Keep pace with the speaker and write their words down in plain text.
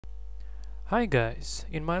Hi guys,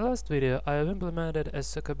 in my last video I have implemented a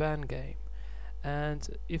sokoban game, and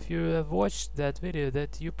if you have watched that video,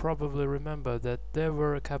 that you probably remember that there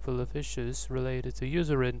were a couple of issues related to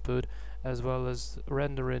user input as well as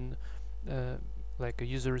rendering like a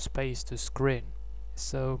user space to screen.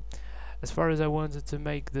 So as far as I wanted to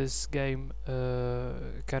make this game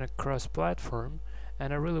kind of cross-platform,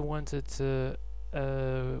 and I really wanted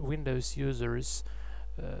Windows users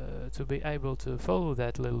to be able to follow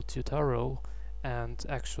that little tutorial and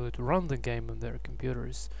actually to run the game on their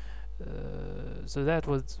computers. So that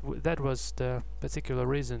was the particular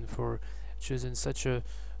reason for choosing such a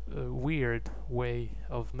weird way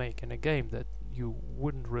of making a game that you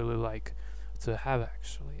wouldn't really like to have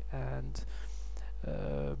actually. And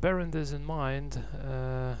bearing this in mind,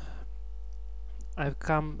 I've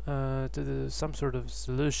come to some sort of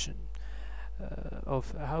solution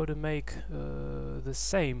of how to make the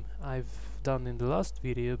same I've done in the last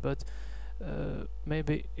video, but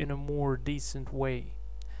maybe in a more decent way.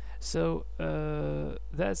 So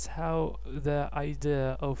that's how the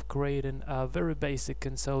idea of creating a very basic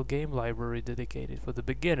console game library dedicated for the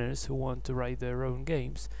beginners who want to write their own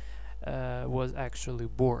games was actually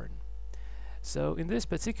born. So in this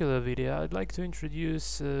particular video I'd like to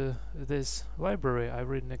introduce this library I've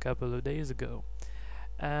written a couple of days ago.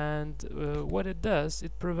 And what it does,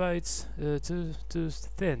 it provides two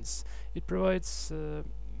things. It provides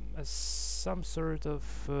some sort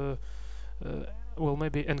of well,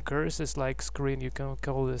 maybe incursives like screen. You can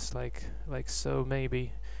call this like so,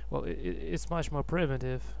 maybe. Well, it's much more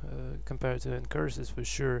primitive compared to incursives for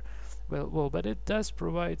sure. But it does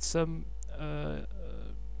provide some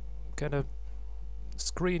kind of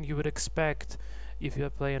screen you would expect if you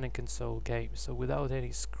are playing a console game. So without any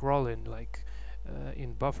scrolling, like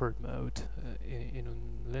in buffered mode in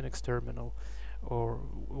Linux terminal, or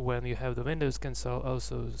when you have the Windows console,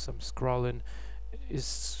 also some scrolling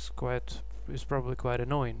is probably quite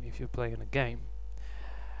annoying if you're playing a game.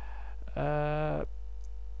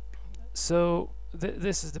 So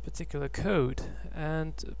this is the particular code,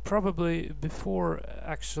 and probably before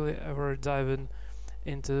actually ever diving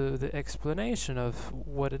into the explanation of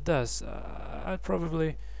what it does, I'd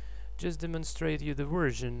probably just demonstrate you the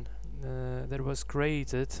version that was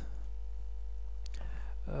created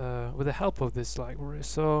with the help of this library.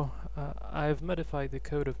 So I've modified the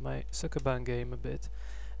code of my sokoban game a bit,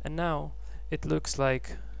 and now it looks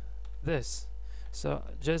like this. So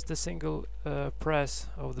just a single press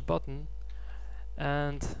of the button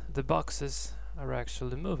and the boxes are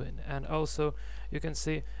actually moving, and also you can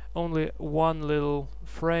see only one little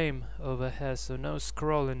frame over here, so no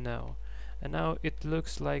scrolling now, and now it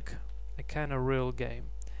looks like a kind of real game.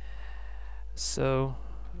 So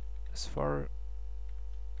as far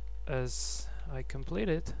as I complete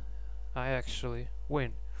it, I actually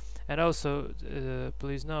win. And also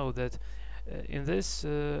please know that in this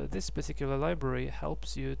particular library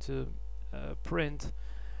helps you to print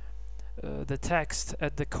the text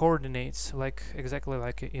at the coordinates, like exactly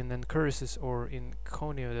like in incursives or in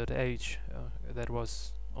game.h that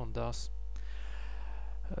was on DOS.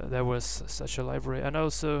 There was such a library, and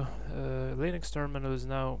also Linux terminal is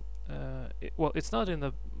now well, it's not in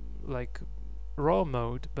the like raw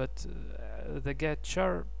mode, but the get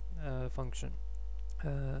char function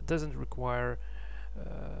doesn't require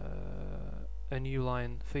a new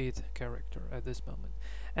line feed character at this moment.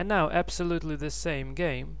 And now absolutely the same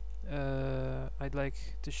game. I'd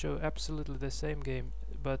like to show absolutely the same game,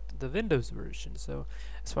 but the Windows version. So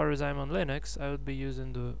as far as I'm on Linux, I would be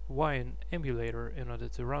using the Wine emulator in order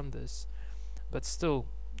to run this, but still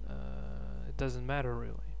it doesn't matter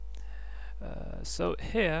really. So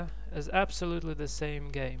here is absolutely the same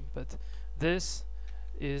game, but this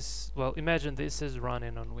is, well, imagine this is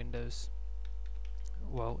running on Windows.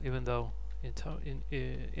 Well, even though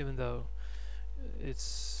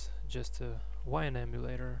it's just a Wine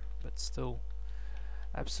emulator, but still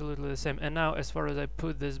absolutely the same. And now as far as I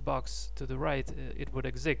put this box to the right, it would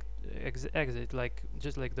exit like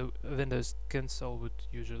just like the Windows console would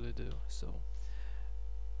usually do. So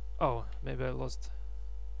oh, maybe I lost.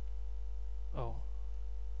 Oh,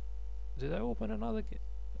 did I open another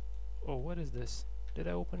oh, what is this? Did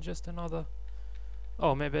I open just another?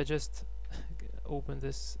 Oh, maybe I just opened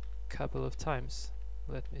this couple of times.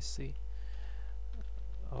 Let me see.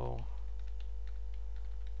 Oh,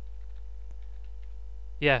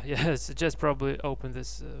 yeah, yes, just probably opened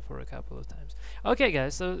this for a couple of times. Okay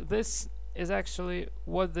guys, so this is actually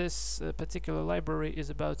what this particular library is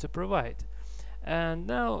about to provide. And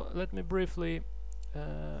now let me briefly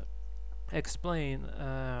explain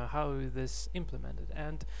how this implemented.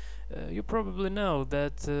 And you probably know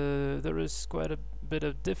that there is quite a bit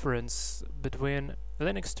of difference between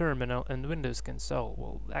Linux terminal and Windows console.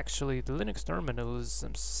 Well, actually, the Linux terminal is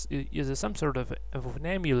some sort of an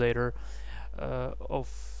emulator of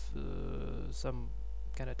some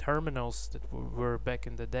kind of terminals that were back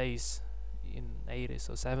in the days in 80s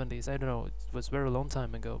or 70s. I don't know. It was a very long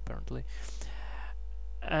time ago, apparently.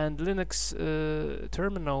 And Linux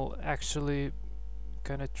terminal actually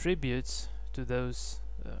kind of tributes to those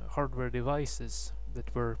hardware devices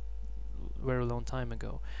that were very long time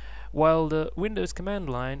ago, while the Windows command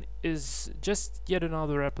line is just yet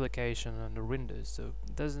another application under Windows. So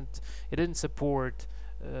it didn't support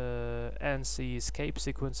ANSI escape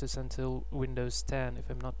sequences until Windows 10,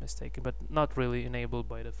 if I'm not mistaken, but not really enabled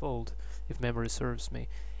by default, if memory serves me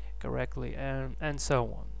correctly, and so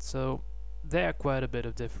on. So there are quite a bit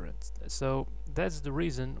of difference. So that's the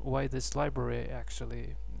reason why this library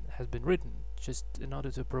actually has been written, just in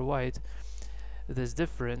order to provide this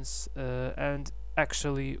difference, and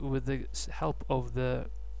actually with the help of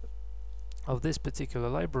this particular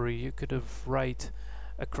library you could have write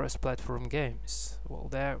a cross-platform games. Well,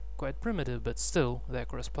 they're quite primitive, but still they're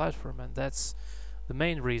cross-platform, and that's the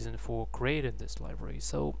main reason for creating this library.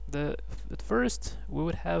 So at first we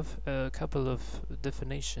would have a couple of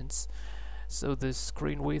definitions. So the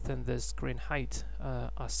screen width and the screen height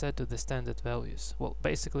are set to the standard values. Well,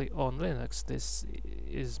 basically on Linux this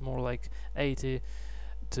is more like 80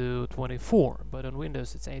 to 24, but on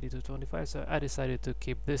Windows it's 80 to 25, so I decided to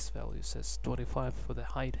keep this value as 25 for the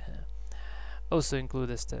height here. Also include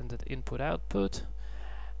a standard input-output,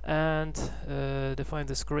 and define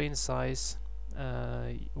the screen size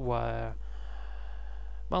while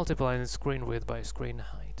multiplying the screen width by screen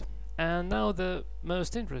height. And now the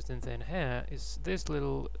most interesting thing here is this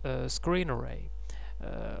little screen array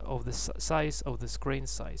of the size of the screen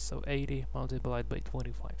size. So 80 multiplied by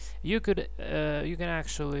 25. You can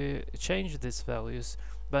actually change these values,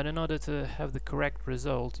 but in order to have the correct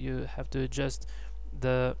result, you have to adjust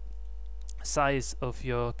the size of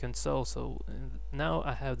your console. So now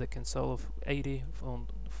I have the console of 80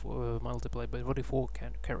 multiplied by 44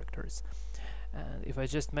 characters, and if I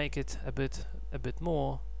just make it a bit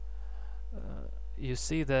more, you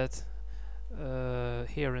see that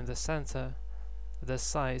here in the center the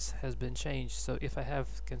size has been changed. So if I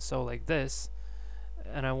have console like this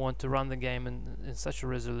and I want to run the game in such a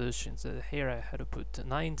resolution, so here I had to put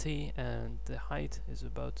 90 and the height is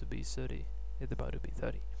about to be 30. It's about to be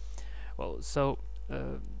 30. Well, so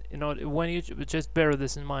in order, when you just bear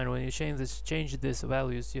this in mind, when you change these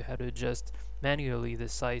values, you have to adjust manually the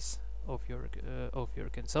size of your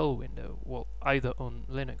console window. Well, either on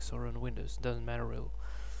Linux or on Windows, doesn't matter really.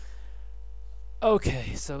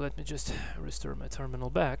 Okay, so let me just restore my terminal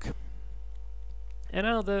back, and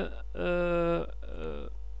now the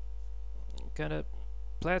kind of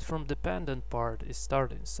platform dependent part is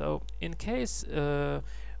starting. So in case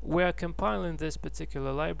we are compiling this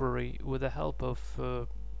particular library with the help of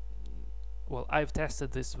well, I've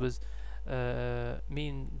tested this with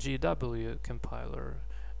MinGW compiler.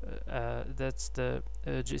 That's the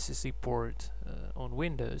GCC port on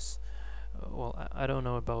Windows. Well, I don't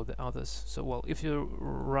know about the others. So, well, if you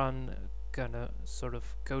run kind of sort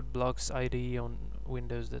of code blocks IDE on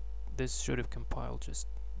Windows, that this should have compiled just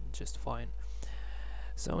fine.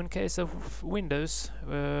 So in case of Windows,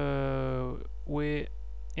 we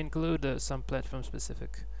include some platform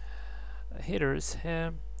specific headers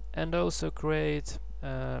here, and also create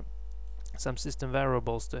some system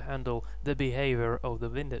variables to handle the behavior of the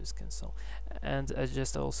Windows console. And I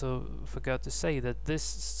just also forgot to say that this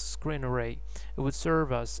screen array would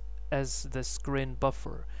serve us as the screen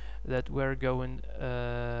buffer that we're going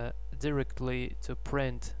directly to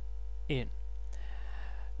print in.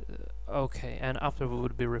 Okay, and after we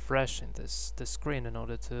would be refreshing the screen in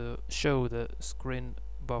order to show the screen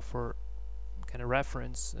buffer kind of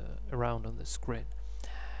reference around on the screen.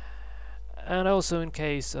 And also in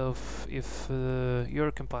case of if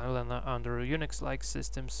you're compiling under Unix-like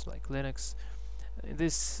systems like Linux, in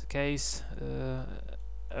this case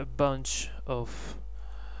a bunch of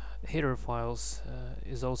header files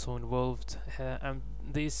is also involved, and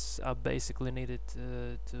these are basically needed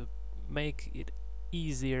to make it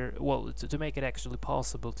easier, well, to make it actually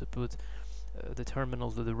possible to put the terminal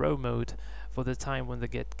to the raw mode for the time when the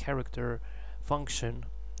get character function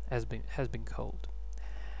has been called.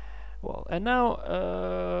 Well, and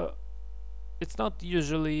now it's not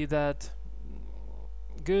usually that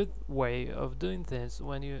good way of doing things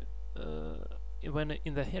when you when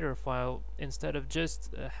in the header file, instead of just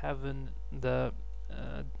having the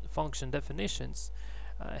function definitions,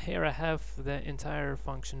 here I have the entire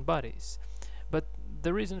function bodies. But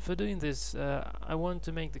the reason for doing this, I want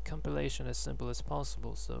to make the compilation as simple as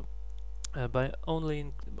possible. So by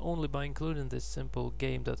only by including this simple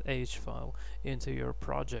game.h file into your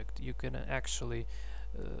project, you can actually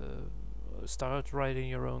start writing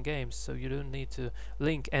your own games. So you don't need to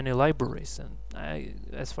link any libraries. And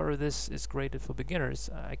as far as this is created for beginners,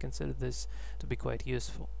 I consider this to be quite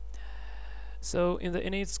useful. So in the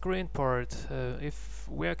init screen part, if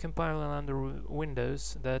we are compiling under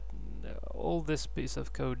Windows, that all this piece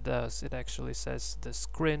of code does, it actually sets the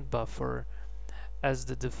screen buffer as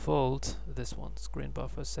the default. This one, screen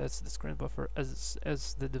buffer, sets the screen buffer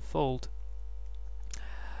as the default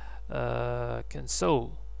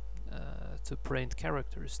console to print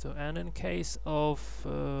characters to. And in case of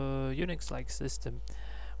Unix-like system,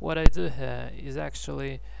 what I do here is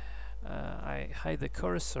actually I hide the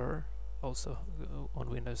cursor. Also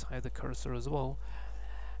on Windows, hide the cursor as well.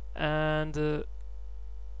 And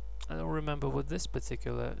I don't remember what this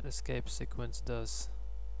particular escape sequence does.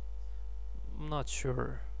 I'm not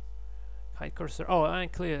sure. Hide cursor. Oh,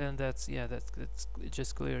 and clear, and that's it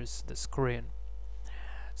just clears the screen.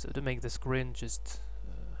 So to make the screen just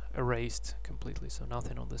erased completely, so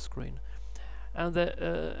nothing on the screen. And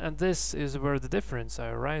this is where the difference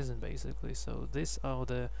are arising basically. So these are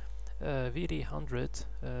the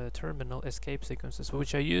VD100 terminal escape sequences,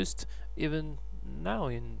 which are used even now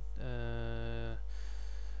in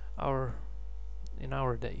our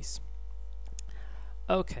days.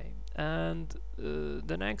 Okay, and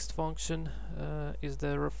the next function is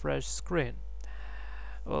the refresh screen.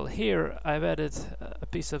 Well, here I've added a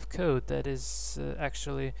piece of code that is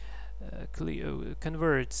actually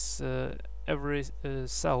converts every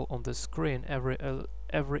cell on the screen,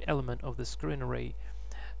 every element of the screen array.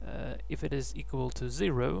 If it is equal to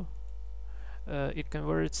 0, it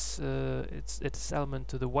converts its element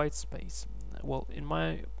to the white space. Well, in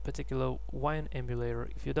my particular Wine emulator,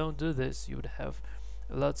 if you don't do this, you would have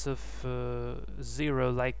lots of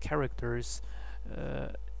 0-like characters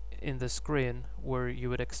in the screen where you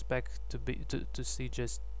would expect to see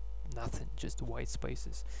just nothing, just white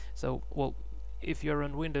spaces. So, well, if you're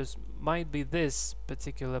on Windows, might be this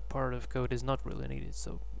particular part of code is not really needed.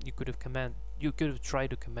 So you could have tried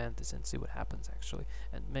to command this and see what happens actually,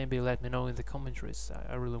 and maybe let me know in the commentaries.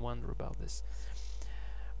 I really wonder about this.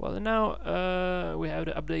 Well, now we have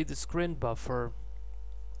to update the screen buffer.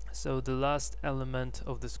 So the last element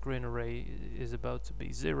of the screen array is about to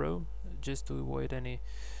be 0, just to avoid any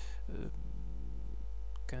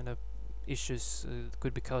kind of issues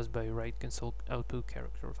could be caused by write console output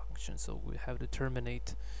character function. So we have to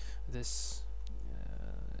terminate this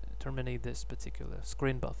particular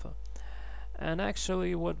screen buffer. And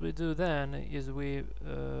actually what we do then is we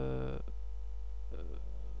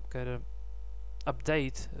kind of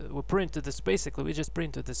update, we printed this, basically we just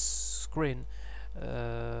printed this screen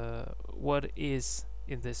what is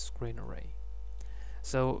in this screen array.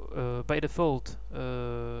 So by default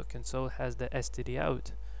console has the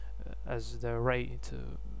stdout as the array to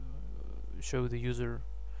show the user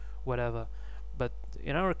whatever, but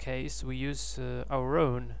in our case we use our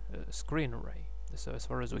own screen array. So as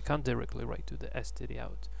far as we can't directly write to the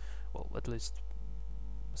stdout, well, at least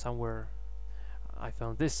somewhere I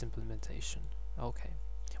found this implementation. Okay,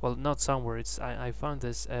 well, not somewhere, it's I found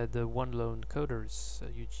this at the One Lone Coder's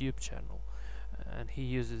YouTube channel, and he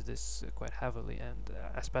uses this quite heavily, and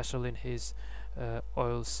especially in his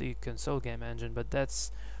OLC console game engine. But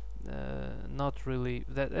that's not really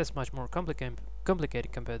that's much more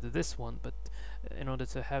complicated compared to this one. But in order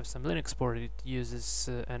to have some Linux port, it uses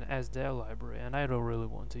an SDL library, and I don't really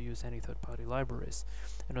want to use any third-party libraries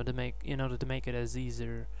in order to make it as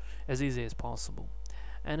easy as possible.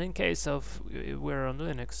 And in case of we're on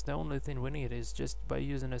Linux, the only thing we need is just by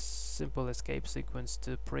using a simple escape sequence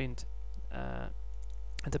to print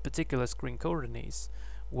the particular screen coordinates,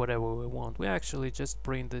 whatever we want. We actually just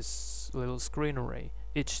print this little screen array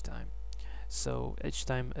each time. So each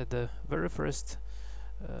time at the very first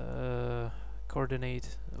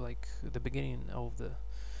coordinate, like the beginning of the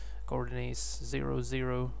coordinates 0,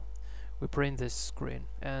 0, we print this screen.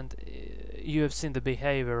 And you have seen the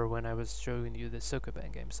behavior when I was showing you the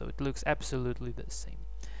sokoban game, so it looks absolutely the same.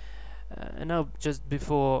 And now, just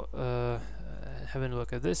before having a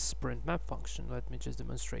look at this print map function, let me just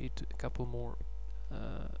demonstrate a couple more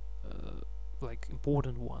like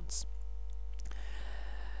important ones.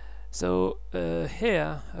 So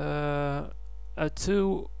here are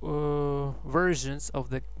two versions of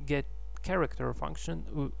the get character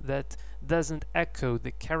function that doesn't echo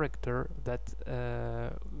the character that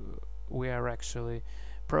we are actually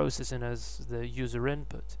processing as the user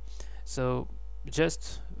input. So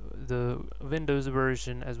just the Windows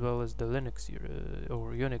version as well as the Linux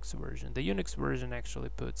or Unix version. The Unix version actually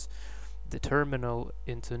puts the terminal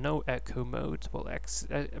into no echo mode, well,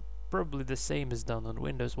 probably the same is done on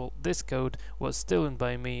Windows. Well, this code was stolen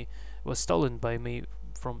by me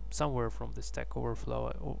from somewhere from the Stack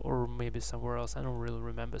Overflow, or maybe somewhere else. I don't really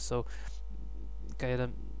remember. So, okay,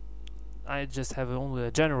 I just have only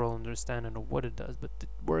a general understanding of what it does, but it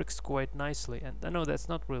works quite nicely. And I know that's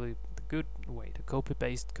not really the good way to copy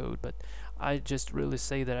paste code, but I just really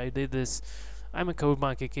say that I did this. I'm a code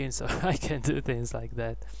monkey king, so I can do things like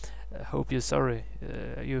that. Hope you're sorry.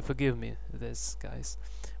 You forgive me this, guys.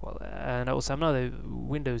 Well, and also I'm not a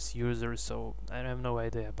Windows user, so I have no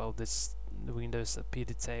idea about this Windows API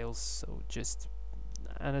details. So just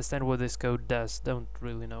understand what this code does. Don't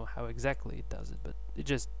really know how exactly it does it, but it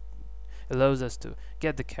just allows us to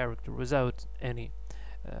get the character without any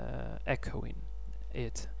echoing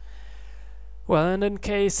it. Well, and in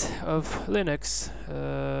case of Linux,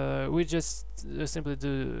 we just simply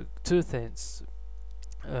do two things.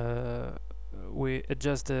 We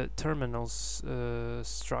adjust the terminals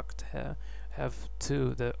struct here. Have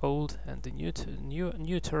two, the old and the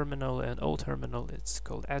new terminal and old terminal. It's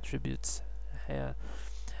called attributes here,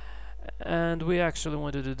 and we actually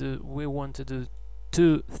wanted to do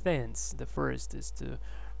two things. The first is to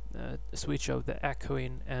switch off the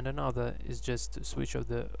echoing, and another is just to switch off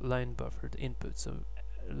the line buffered input. So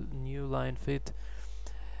new line fit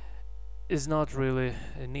is not really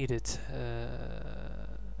needed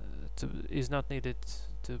to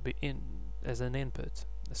be in as an input.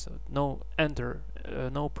 So no enter,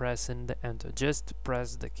 no pressing the enter, just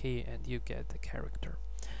press the key and you get the character.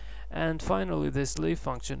 And finally, this leave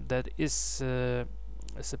function that is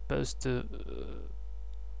supposed to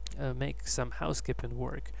make some housekeeping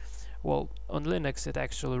work. Well, on Linux it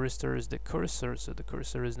actually restores the cursor, so the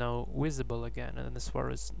cursor is now visible again, and as far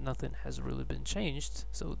as nothing has really been changed,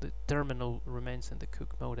 so the terminal remains in the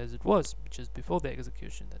cook mode as it was just before the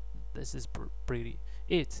execution. That this is pretty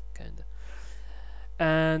it, kinda.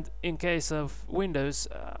 And in case of Windows,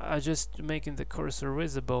 I just making the cursor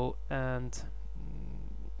visible, and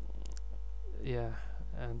yeah,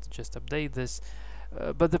 and just update this.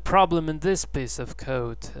 But the problem in this piece of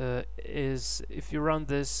code is if you run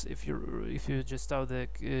this, if you just start the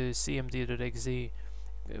cmd.exe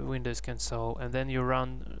Windows console, and then you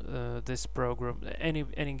run this program,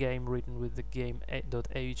 any game written with the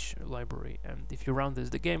game.h library, and if you run this,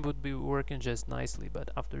 the game would be working just nicely.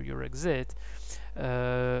 But after your exit,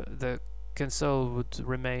 the console would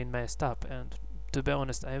remain messed up. And to be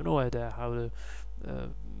honest, I have no idea how to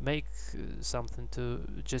make something to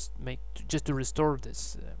just to restore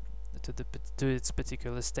this to its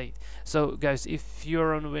particular state. So guys, if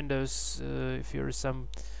you're on Windows, if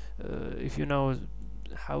you know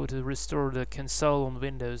how to restore the console on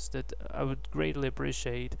Windows, that I would greatly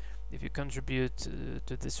appreciate if you contribute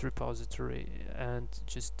to this repository and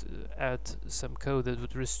just add some code that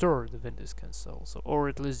would restore the Windows console. So, or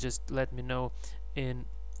at least just let me know in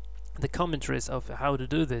the commentaries of how to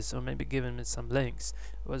do this, or maybe giving me some links.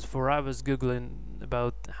 I was googling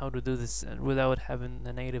about how to do this, and without having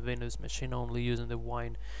a native Windows machine, only using the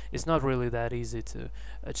Wine, it's not really that easy to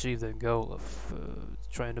achieve the goal of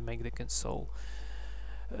trying to make the console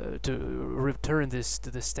to return this to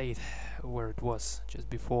the state where it was just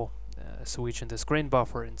before switching the screen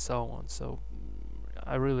buffer and so on. So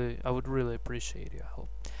I would really appreciate your help.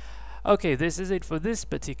 Okay, this is it for this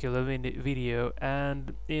particular video,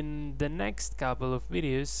 and in the next couple of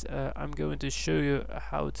videos I'm going to show you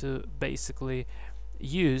how to basically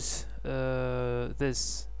use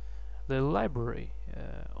this little library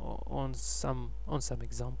on some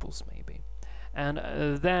examples maybe. And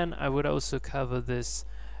then I would also cover this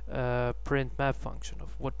print map function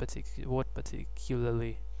of what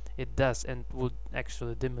particularly it does, and would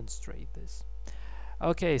actually demonstrate this.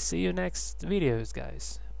 Okay, see you next videos,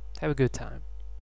 guys. Have a good time.